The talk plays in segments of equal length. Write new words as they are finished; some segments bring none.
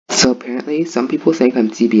So apparently, some people think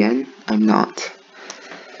I'm TBN. I'm not.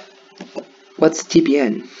 What's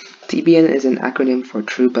TBN? TBN is an acronym for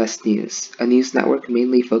True Best News, a news network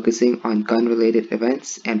mainly focusing on gun-related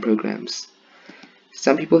events and programs.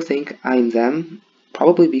 Some people think I'm them,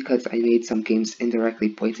 probably because I made some games indirectly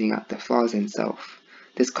pointing out the flaws in Self.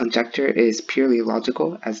 This conjecture is purely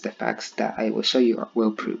logical, as the facts that I will show you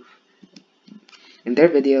will prove. In their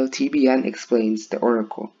video, TBN explains the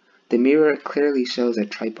oracle. The mirror clearly shows a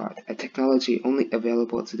tripod, a technology only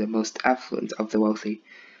available to the most affluent of the wealthy.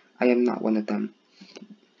 I am not one of them.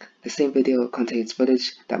 The same video contains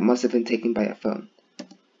footage that must have been taken by a phone.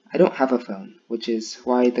 I don't have a phone, which is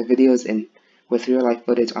why the videos with real-life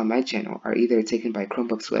footage on my channel are either taken by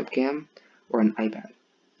Chromebook's webcam or an iPad.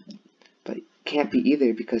 But it can't be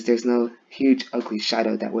either because there's no huge ugly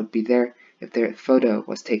shadow that would be there if their photo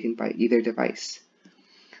was taken by either device.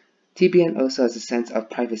 TBN also has a sense of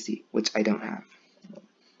privacy, which I don't have,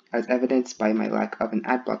 as evidenced by my lack of an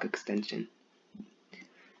adblock extension.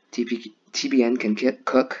 TBN can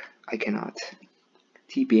cook, I cannot.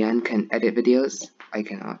 TBN can edit videos, I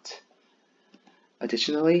cannot.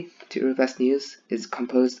 Additionally, truebestnews is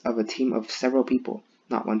composed of a team of several people,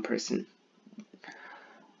 not one person.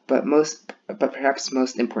 But perhaps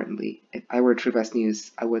most importantly, if I were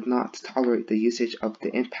truebestnews, I would not tolerate the usage of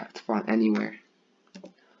the impact font anywhere.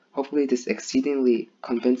 Hopefully this exceedingly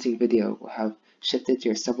convincing video will have shifted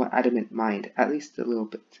your somewhat adamant mind at least a little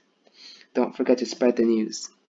bit. Don't forget to spread the news.